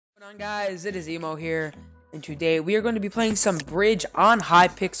on, guys? It is Emo here, and today we are going to be playing some Bridge on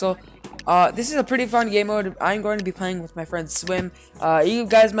Hypixel. This is a pretty fun game mode. I'm going to be playing with my friend Swim. You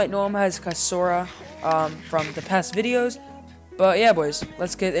guys might know him as Kasora from the past videos. But yeah, boys,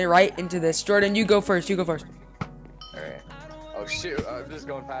 let's get right into this. Jordan, you go first. You go first. Alright. Oh shoot, I'm just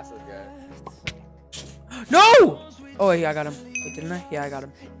going past this guy. No! Oh, yeah, I got him. Wait, didn't I? Yeah, I got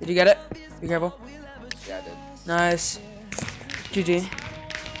him. Did you get it? Be careful. Yeah, I did. Nice. GG.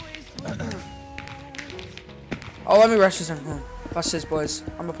 Oh, let me rush this one. Watch this, boys.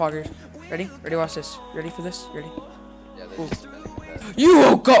 I'm a pogger. Ready? Ready? Watch this. Ready for this? Ready? Yeah, they're just spinning the bed. You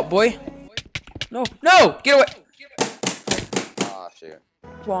woke up, boy. No, no, get away. Aw, shoot.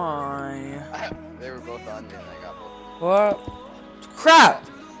 Why? They were both on me and I got both of them. What? Crap!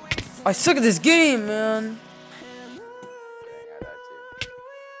 I suck at this game, man. Dang, I died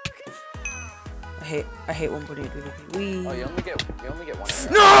too. I hate 1.8. Oh, you only get one.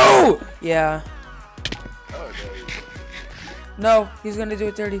 No! Yeah. Oh, dude. No, he's gonna do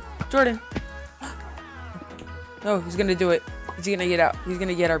it dirty. Jordan. No, he's gonna do it. He's gonna get out. He's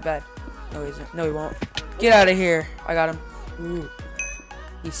gonna get our bed. No, he isn't. No, he won't. Get out of here. I got him. Ooh.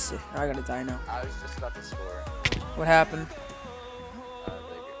 He's sick. I gotta die now. I was just about to score. What happened?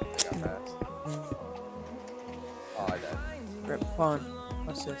 They got fast. Oh, I died. Rip. Hold on.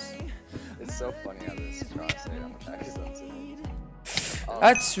 What's this? It's so funny how this crosshair on the back is unzipped. Oh,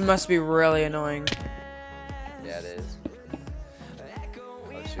 That must be really annoying. yeah, it is.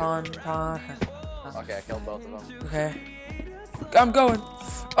 Oh, shoot. On. Okay, I killed both of them. Okay. I'm going.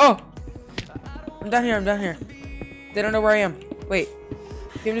 Oh! I'm down here. I'm down here. They don't know where I am. Wait.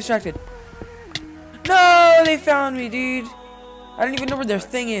 I'm distracted. No! They found me, dude. I don't even know where their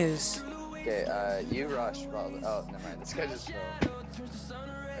thing is. Okay, you rush probably. Oh, never mind. This guy just fell.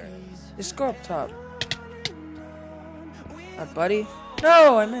 Just go up top. Buddy.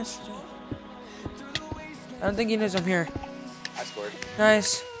 No, I missed. I don't think he knows I'm here. I scored.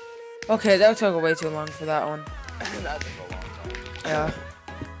 Nice. Okay, that took way too long for that one. That took a long time. Yeah.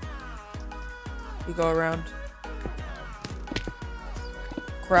 You go around.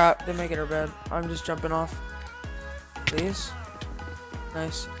 Crap, they make it our bed. I'm just jumping off. Please.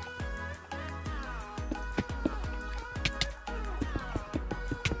 Nice.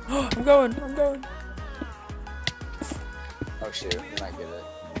 I'm going. Oh shoot, he might get it.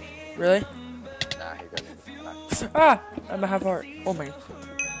 Really? Nah, he doesn't. Ah! I'm a half heart. Oh my.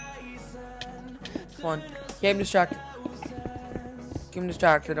 Come on. Keep him distracted. Keep him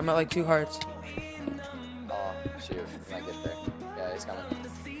distracted. I'm at like 2 hearts. Oh shoot, he might get there. Yeah, he's coming.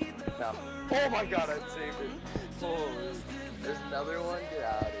 No. Oh my god, I saved it. Holy. There's another one. Get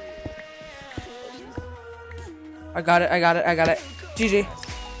out of here. I got it. GG.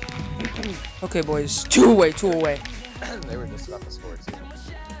 Okay, boys. 2 away. They were just about to score too.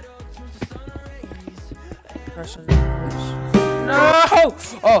 No!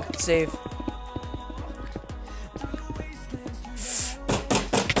 Oh, save.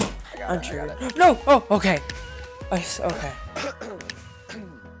 I'm sure. No! Oh, okay. Okay.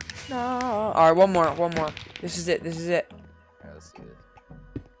 No. Alright, one more. This is it. Yeah, let's see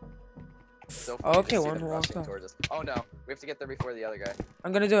this. So Okay, just see one them more. rushing towards us. Oh no, we have to get there before the other guy.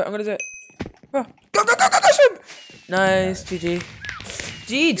 I'm gonna do it. Oh. Go, swim! Nice, GG.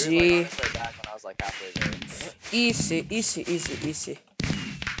 He was, GG. like, on his way back when I was like halfway there. Easy.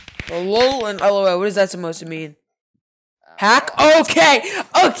 Lol and LOL, what is that supposed to mean? Hack? Okay.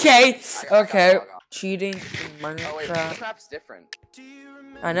 I got. Cheating in Oh wait, Minecraft. crap's different.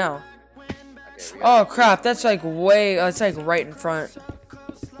 I know. Okay, we Oh gotta- crap, that's like it's like right in front.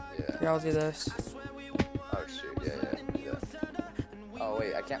 Yeah. Here, I'll do this. Oh shoot, yeah. Oh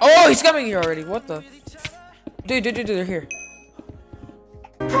wait, I can't. Oh, he's coming here already. What the? Dude, they're here.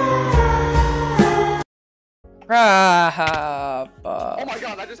 Crap. Oh my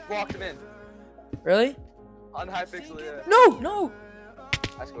god, I just blocked him in. Really? On Hypixel, yeah. No.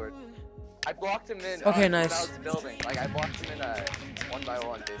 I scored. I blocked him in. Okay, when nice. I was building. Like, I blocked him in 1 by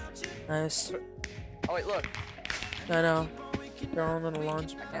 1, basically. Nice. Oh wait, look. I know. Their own little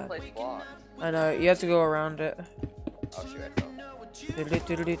launch I can't pad. play block. I know. You have to go around it. Oh shoot, I fell.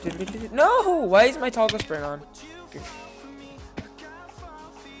 No! Why is my toggle sprint on?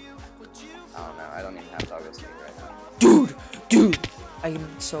 I don't know. I don't even have toggle speed right now. Dude! I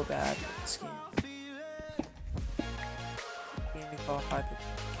am so bad at this game. Game called Hypixel.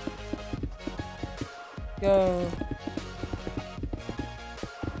 Go.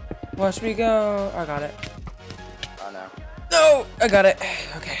 Watch me go. I got it. Oh no. No! I got it.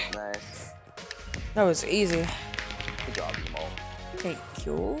 Okay. Nice. That was easy. Good job, Emo. Thank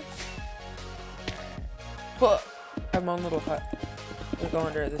you. But I'm on little hut. We'll go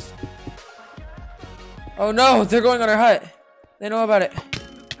under this. Oh no, they're going on our hut. They know about it.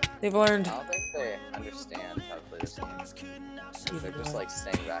 They've learned. I don't think they understand how to play this game. They're just like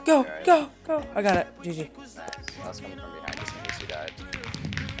staying back Go, there. go, go. I got it. GG. Nice. I was coming from behind just in case you died.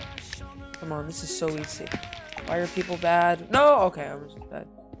 Come on, this is so easy. Why are people bad? No, okay, I was bad.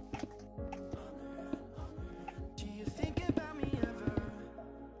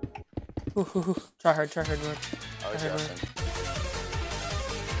 Try hard, Lord. Oh, it's Justin.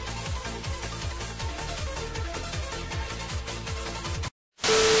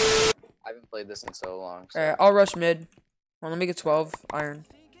 I haven't played this in so long. So. Alright, I'll rush mid. Well, let me get 12 iron.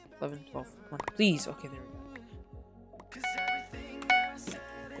 11, 12. Come on, please. Okay, there we go.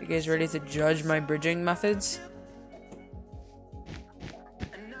 You guys ready to judge my bridging methods?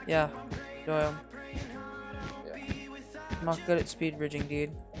 Yeah, so Yeah. I'm not good at speed bridging,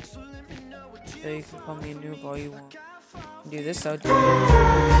 dude. So you can call me a noob all you want. Do this though.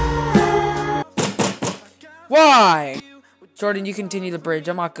 Why? Jordan, you continue the bridge.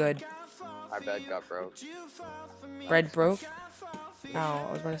 I'm not good. My bed got broke. Bread broke? Ow,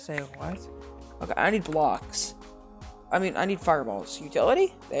 I was about to say, what? Okay, I need blocks. I mean, I need fireballs.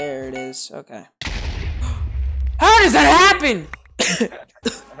 Utility? There it is. Okay. How does that happen?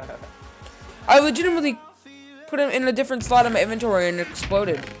 I legitimately put him in a different slot in my inventory and it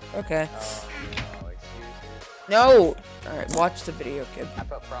exploded. Okay. No, excuse me. No! Alright, watch the video, kid. I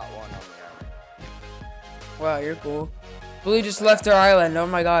put prot 1 on the armor. Wow, you're cool. Blue just left their island. Oh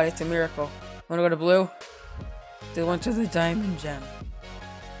my god, it's a miracle. Wanna go to blue? They went to the diamond gem.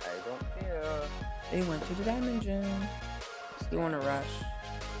 I don't care. They went to the diamond gem. You wanna rush?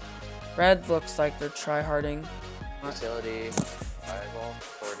 Red looks like they're tryharding. Utility, fireball,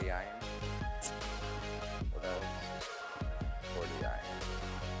 40 iron. What else? 40 iron.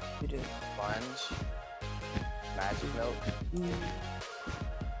 You do. Sponge. Magic milk.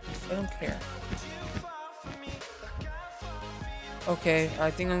 I don't care. Okay,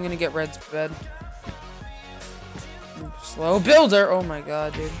 I think I'm gonna get red's bed. Slow builder! Oh my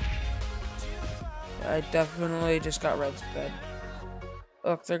god, dude. I definitely just got red's bed.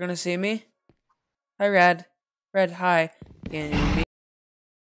 Look, they're gonna see me. Hi, Red. Red, hi. Can you be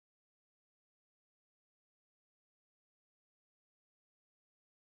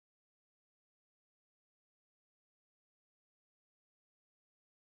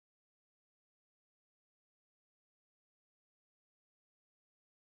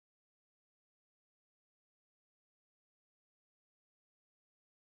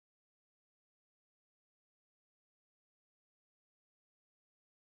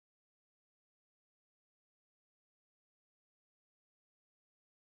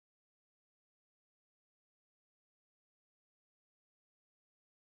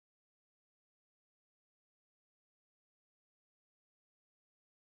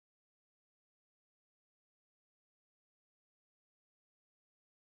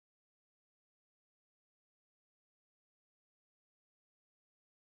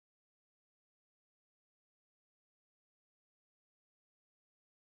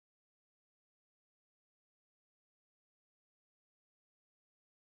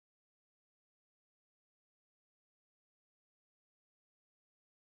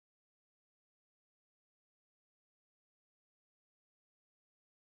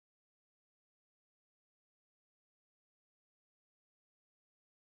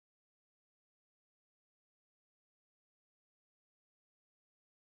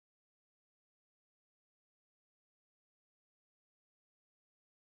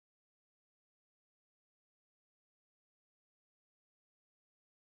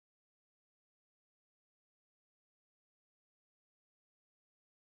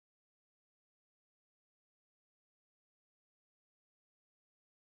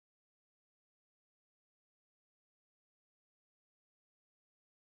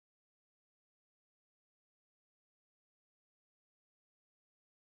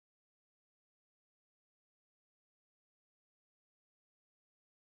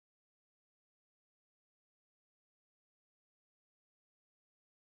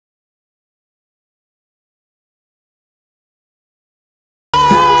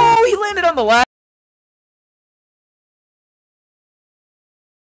Oh, he landed on the last.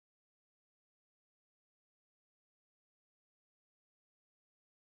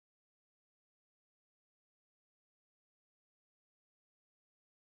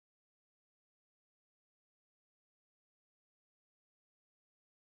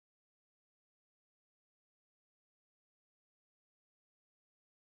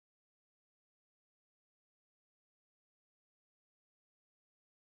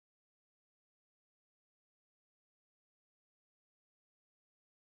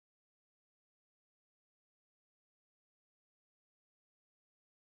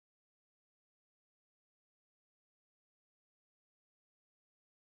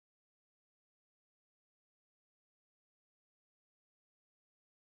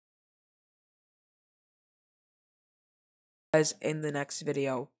 guys in the next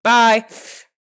video. Bye!